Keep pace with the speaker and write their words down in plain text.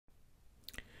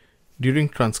during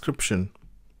transcription,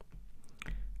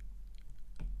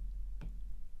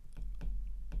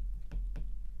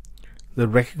 the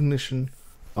recognition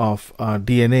of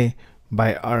DNA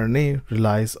by RNA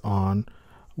relies on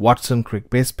Watson-Crick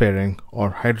base pairing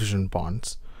or hydrogen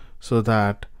bonds. So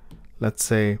that, let's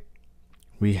say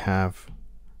we have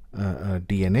a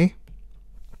DNA,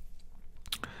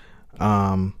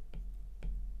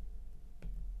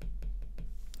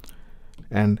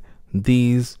 and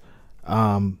these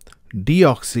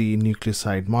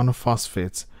deoxynucleoside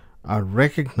monophosphates are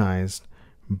recognized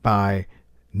by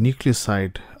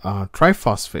nucleoside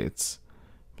triphosphates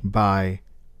by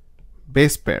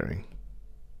base pairing,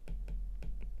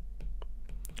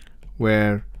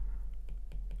 where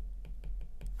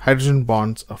hydrogen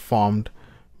bonds are formed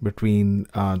between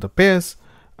the pairs,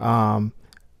 and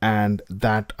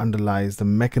that underlies the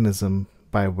mechanism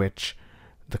by which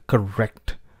the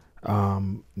correct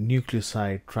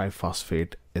nucleoside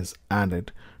triphosphate is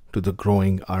added to the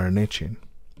growing RNA chain.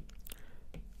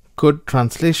 Could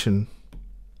translation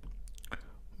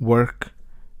work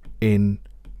in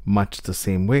much the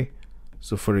same way?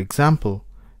 So for example,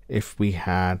 if we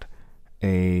had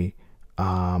an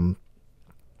RNA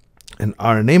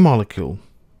molecule,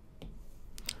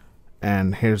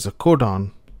 and here's a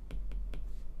codon,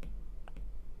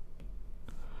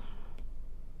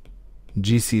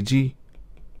 GCG,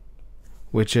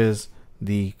 which is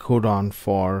the codon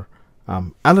for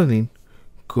alanine,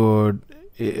 could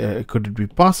it be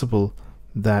possible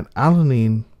that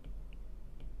alanine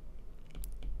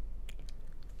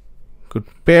could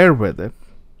pair with it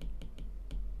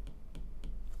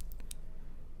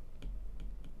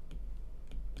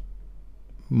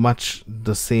much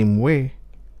the same way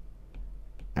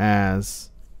as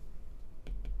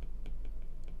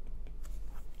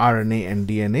RNA and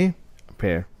DNA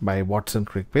pair by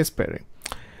Watson-Crick base pairing?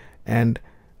 And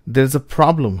there's a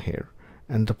problem here,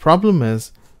 and the problem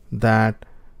is that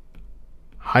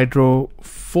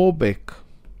hydrophobic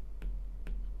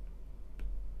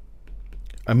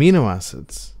amino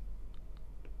acids,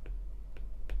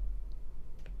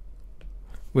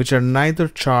 which are neither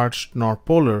charged nor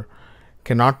polar,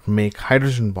 cannot make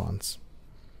hydrogen bonds.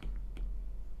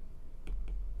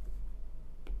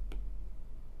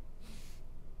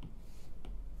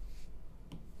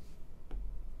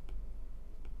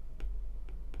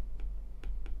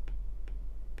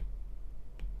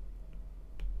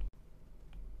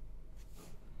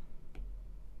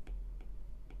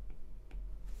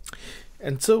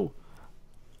 And so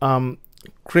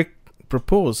Crick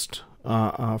proposed,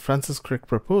 Francis Crick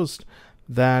proposed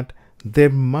that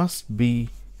there must be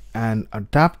an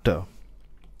adapter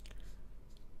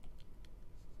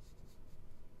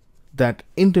that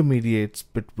intermediates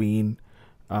between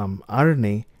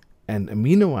RNA and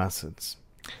amino acids.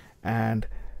 And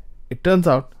it turns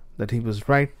out that he was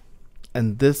right,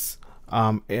 and this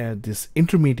this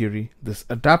intermediary, this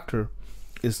adapter,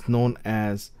 is known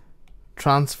as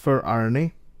transfer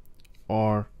RNA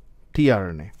or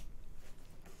tRNA.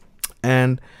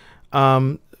 And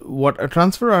what a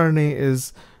transfer RNA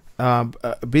is,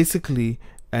 basically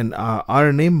an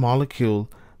RNA molecule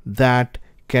that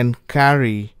can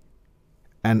carry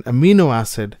an amino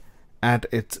acid at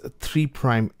its 3'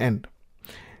 end,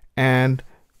 and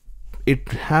it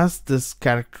has this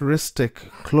characteristic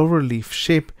cloverleaf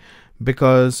shape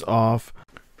because of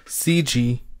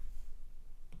CG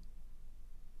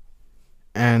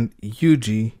and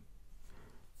UG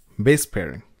base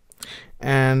pairing.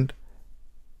 And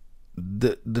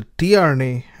the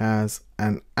tRNA has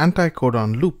an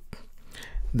anticodon loop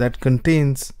that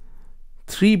contains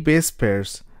 3 base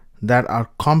pairs that are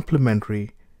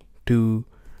complementary to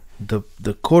the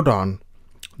codon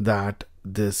that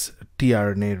this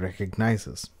tRNA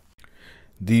recognizes.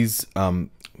 These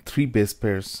 3 base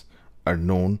pairs are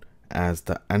known as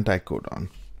the anticodon,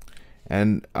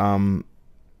 and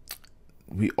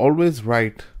we always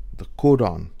write the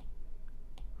codon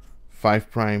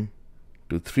 5'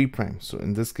 to 3'. So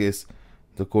in this case,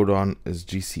 the codon is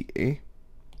GCA,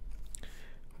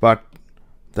 but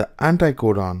the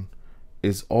anticodon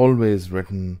is always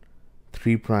written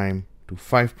 3' to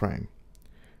 5'.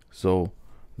 So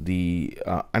the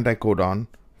anticodon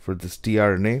for this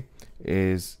tRNA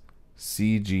is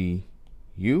CGU,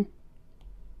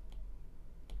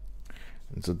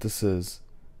 and so this is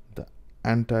the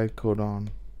anticodon,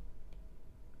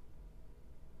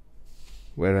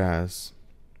 whereas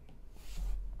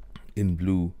in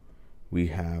blue we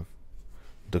have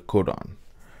the codon.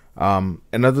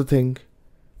 Another thing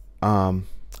to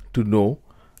know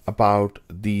about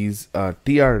these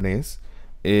tRNAs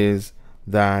is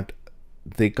that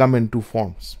they come in 2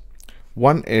 forms.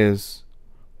 One is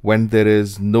when there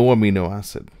is no amino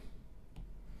acid.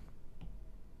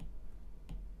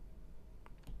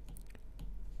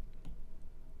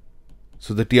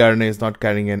 So the tRNA is not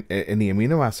carrying any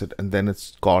amino acid, and then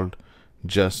it's called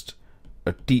just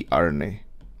a tRNA.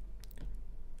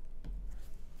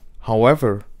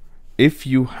 However, if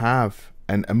you have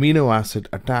an amino acid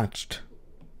attached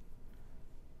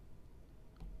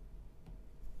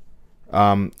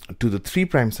to the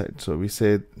 3' side, so we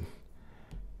say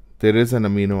there is an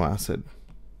amino acid,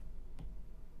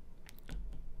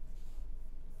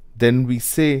 then we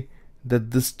say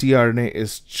that this tRNA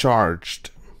is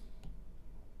charged.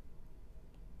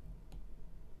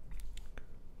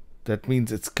 That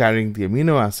means it's carrying the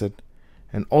amino acid,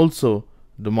 and also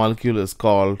the molecule is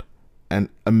called an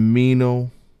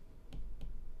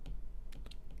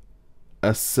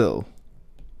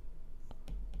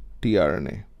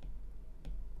aminoacyl-tRNA.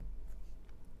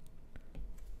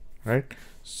 Right?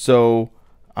 So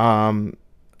when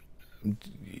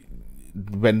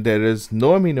there is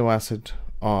no amino acid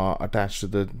attached to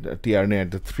the tRNA at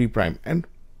the 3' end,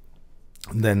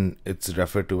 then it's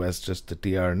referred to as just the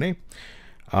tRNA,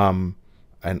 an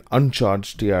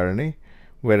uncharged tRNA.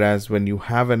 Whereas when you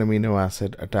have an amino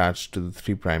acid attached to the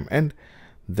 3' end,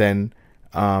 then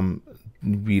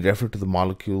we refer to the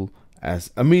molecule as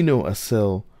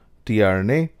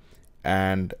aminoacyl-tRNA,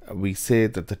 and we say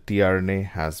that the tRNA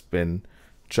has been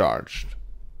charged.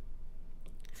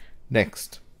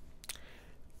 Next,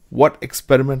 what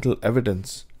experimental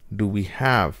evidence do we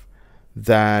have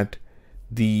that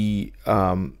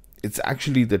it's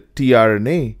actually the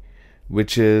tRNA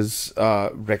which is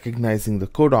recognizing the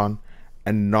codon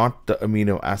and not the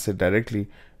amino acid directly?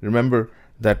 Remember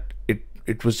that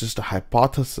it was just a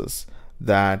hypothesis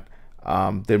that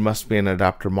there must be an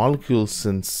adapter molecule,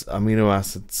 since amino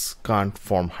acids can't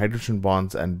form hydrogen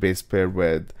bonds and base pair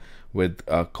with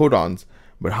codons.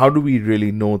 But how do we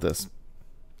really know this?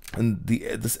 And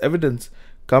this evidence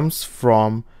comes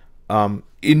from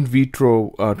in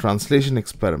vitro translation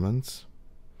experiments.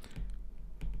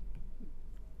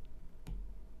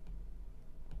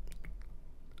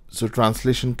 So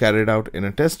translation carried out in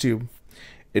a test tube,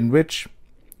 in which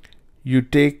you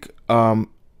take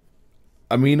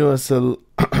aminoacyl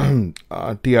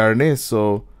tRNA,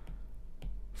 so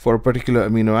for a particular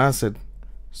amino acid,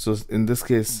 so in this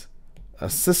case a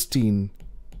cysteine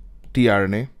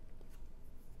tRNA,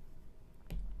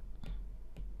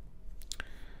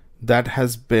 that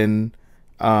has been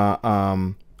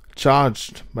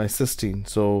charged by cysteine.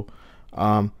 So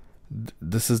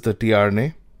this is the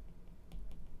tRNA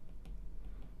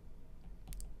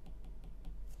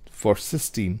for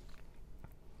cysteine,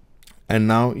 and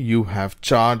now you have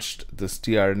charged this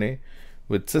tRNA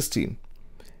with cysteine.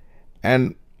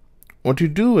 And what you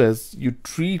do is you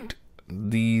treat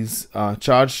these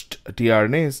charged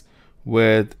tRNAs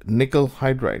with nickel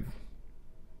hydride.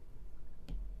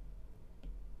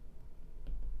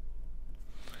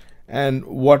 And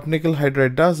what nickel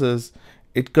hydride does is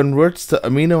it converts the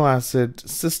amino acid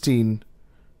cysteine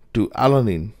to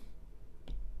alanine.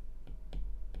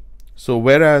 So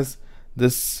whereas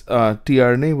this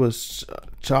tRNA was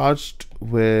charged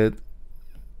with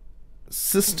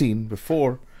cysteine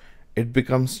before, it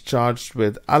becomes charged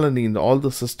with alanine. All the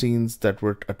cysteines that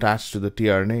were attached to the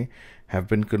tRNA have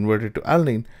been converted to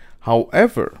alanine.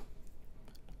 However,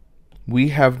 we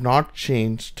have not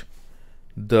changed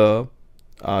the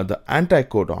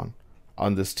anticodon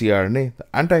on this tRNA. The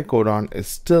anticodon is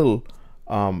still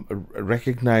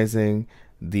recognizing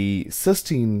the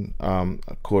cysteine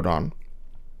codon,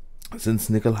 since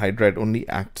nickel hydride only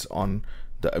acts on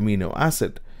the amino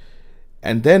acid.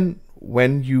 And then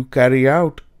when you carry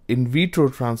out in vitro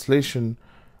translation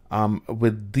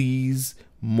with these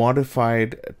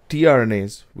modified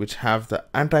tRNAs, which have the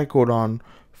anticodon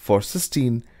for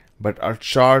cysteine but are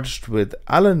charged with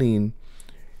alanine,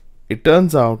 it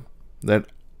turns out that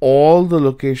all the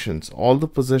locations, all the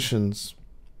positions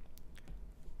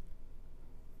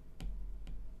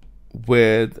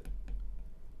with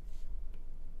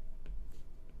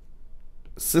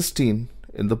cysteine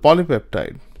in the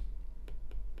polypeptide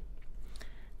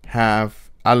have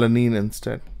alanine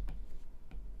instead.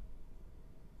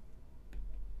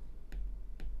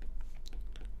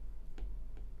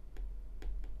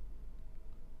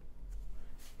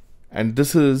 And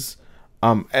this is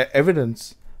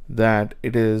evidence that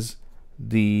it is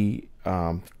the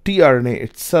tRNA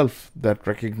itself that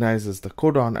recognizes the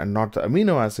codon and not the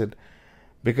amino acid,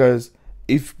 because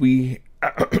if we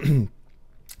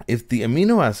if the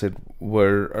amino acid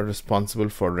were responsible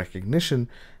for recognition,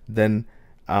 then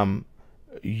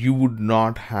you would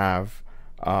not have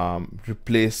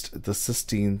replaced the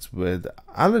cysteines with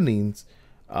alanines,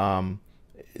 alanine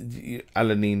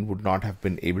would not have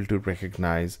been able to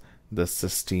recognize the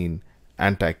cysteine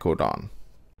anticodon.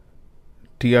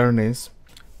 tRNAs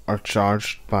are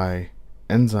charged by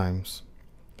enzymes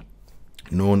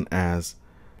known as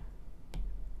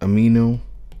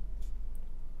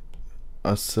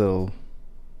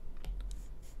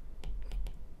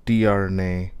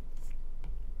aminoacyl-tRNA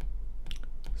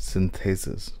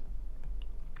synthases.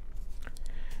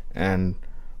 And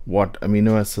what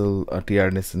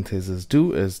aminoacyl-tRNA synthases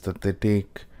do is that they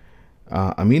take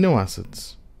amino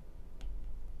acids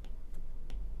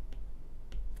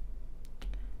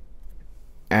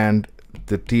and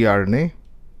the tRNA,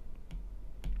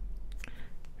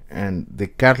 and they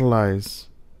catalyze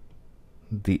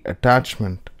the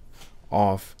attachment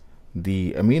of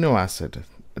the amino acid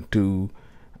to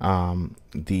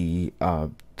the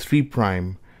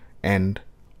 3' end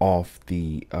of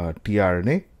the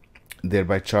tRNA,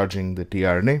 thereby charging the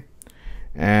tRNA.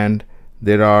 And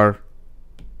there are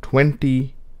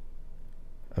 20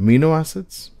 amino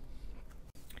acids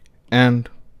and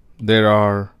there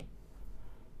are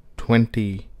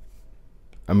 20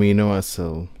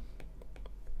 aminoacyl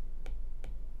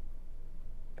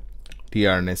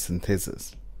tRNA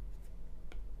synthases.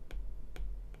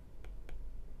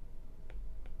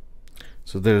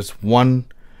 So there's one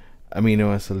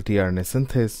aminoacyl tRNA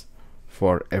synthase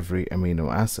for every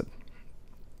amino acid.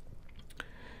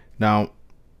 Now,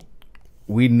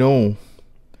 we know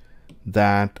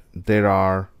that there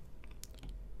are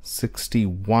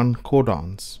 61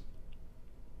 codons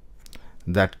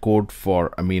that code for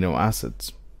amino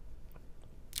acids.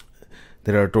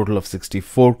 There are a total of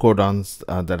 64 codons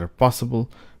that are possible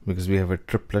because we have a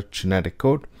triplet genetic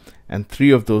code, and 3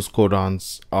 of those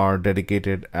codons are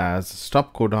dedicated as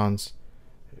stop codons.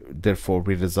 Therefore,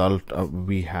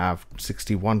 we have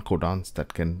 61 codons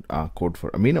that can code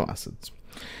for amino acids.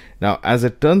 Now, as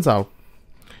it turns out,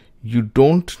 you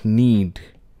don't need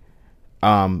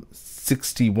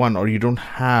 61, or you don't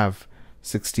have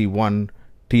 61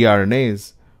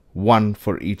 tRNAs, one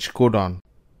for each codon.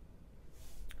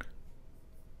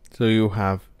 So you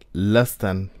have less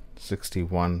than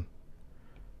 61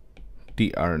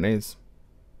 tRNAs.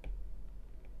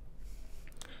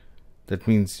 That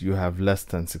means you have less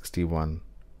than 61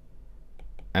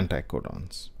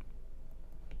 anticodons.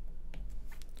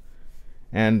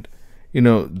 And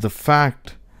the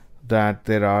fact that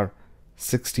there are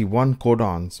 61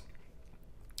 codons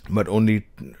but only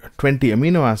 20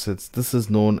 amino acids, this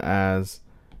is known as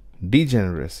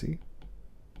degeneracy.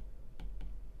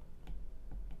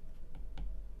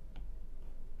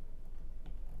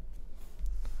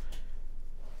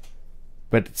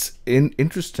 But it's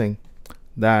interesting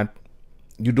that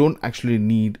you don't actually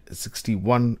need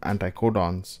 61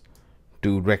 anticodons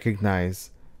to recognize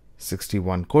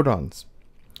 61 codons.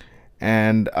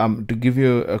 And to give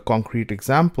you a concrete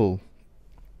example,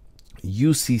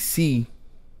 UCC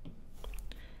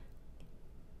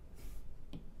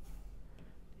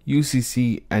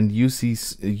and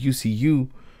UCU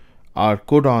are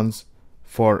codons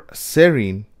for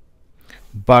serine,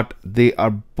 but they are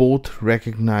both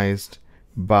recognized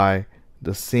by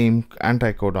the same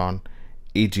anticodon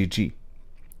AGG.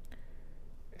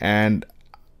 And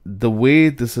the way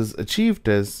this is achieved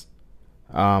is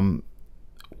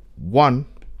one,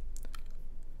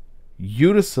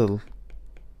 uracil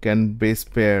can base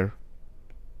pair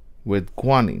with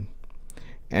guanine,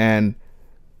 and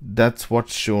that's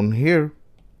what's shown here,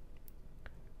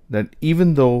 that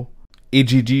even though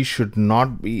AGG should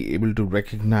not be able to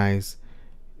recognize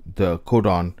the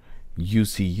codon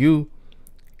UCU,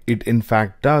 it in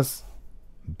fact does,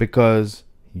 because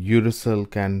uracil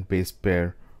can base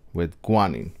pair with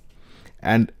guanine.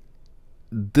 And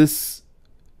this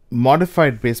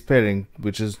modified base pairing,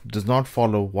 which does not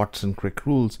follow Watson-Crick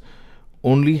rules,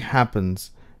 only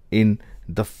happens in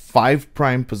the 5'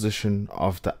 position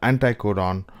of the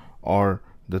anticodon or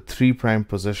the 3'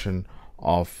 position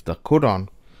of the codon,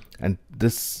 and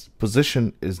this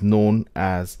position is known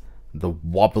as the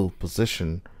wobble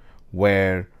position,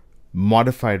 where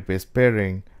modified base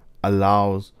pairing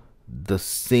allows the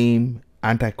same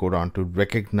anticodon to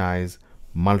recognize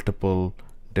multiple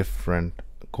different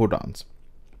codons.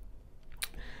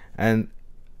 And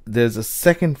there's a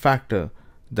second factor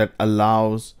that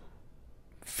allows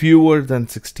fewer than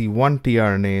 61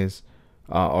 tRNAs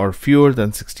or fewer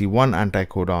than 61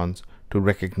 anticodons to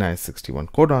recognize 61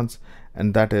 codons,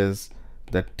 and that is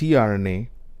that tRNAs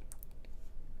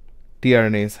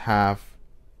have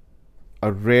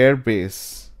a rare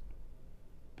base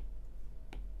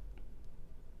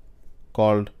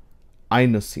called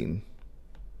inosine.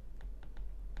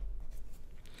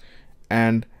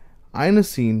 And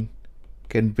inosine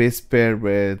can base pair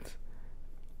with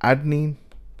adenine,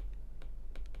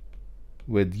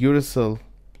 with uracil,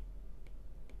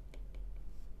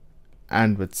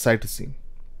 and with cytosine.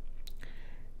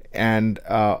 And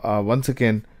once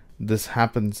again, this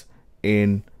happens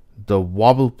in the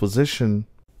wobble position,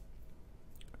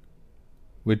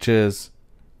 which is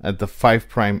at the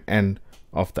 5' end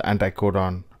of the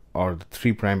anticodon or the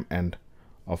 3' end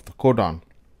of the codon.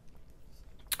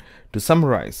 To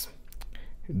summarize,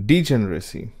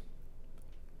 degeneracy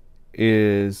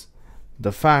is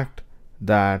the fact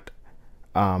that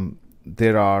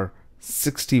there are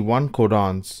 61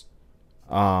 codons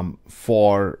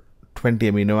for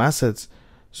 20 amino acids.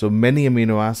 So many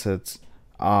amino acids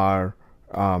are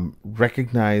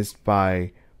recognized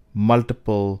by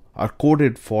multiple, are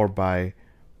coded for by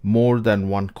more than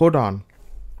one codon.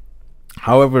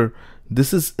 However,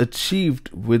 this is achieved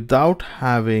without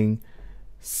having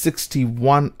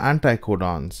 61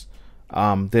 anticodons.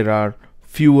 There are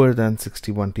fewer than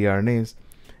 61 tRNAs,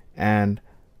 and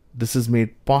this is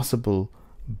made possible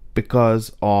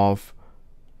because of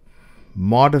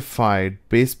modified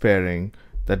base pairing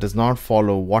that does not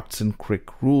follow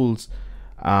Watson-Crick rules,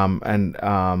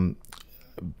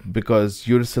 because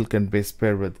uracil can base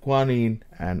pair with guanine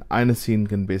and inosine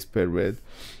can base pair with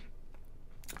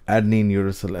adenine,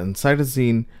 uracil, and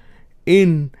cytosine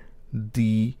in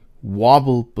the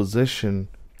wobble position,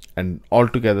 and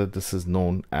altogether this is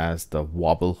known as the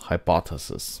wobble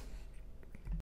hypothesis.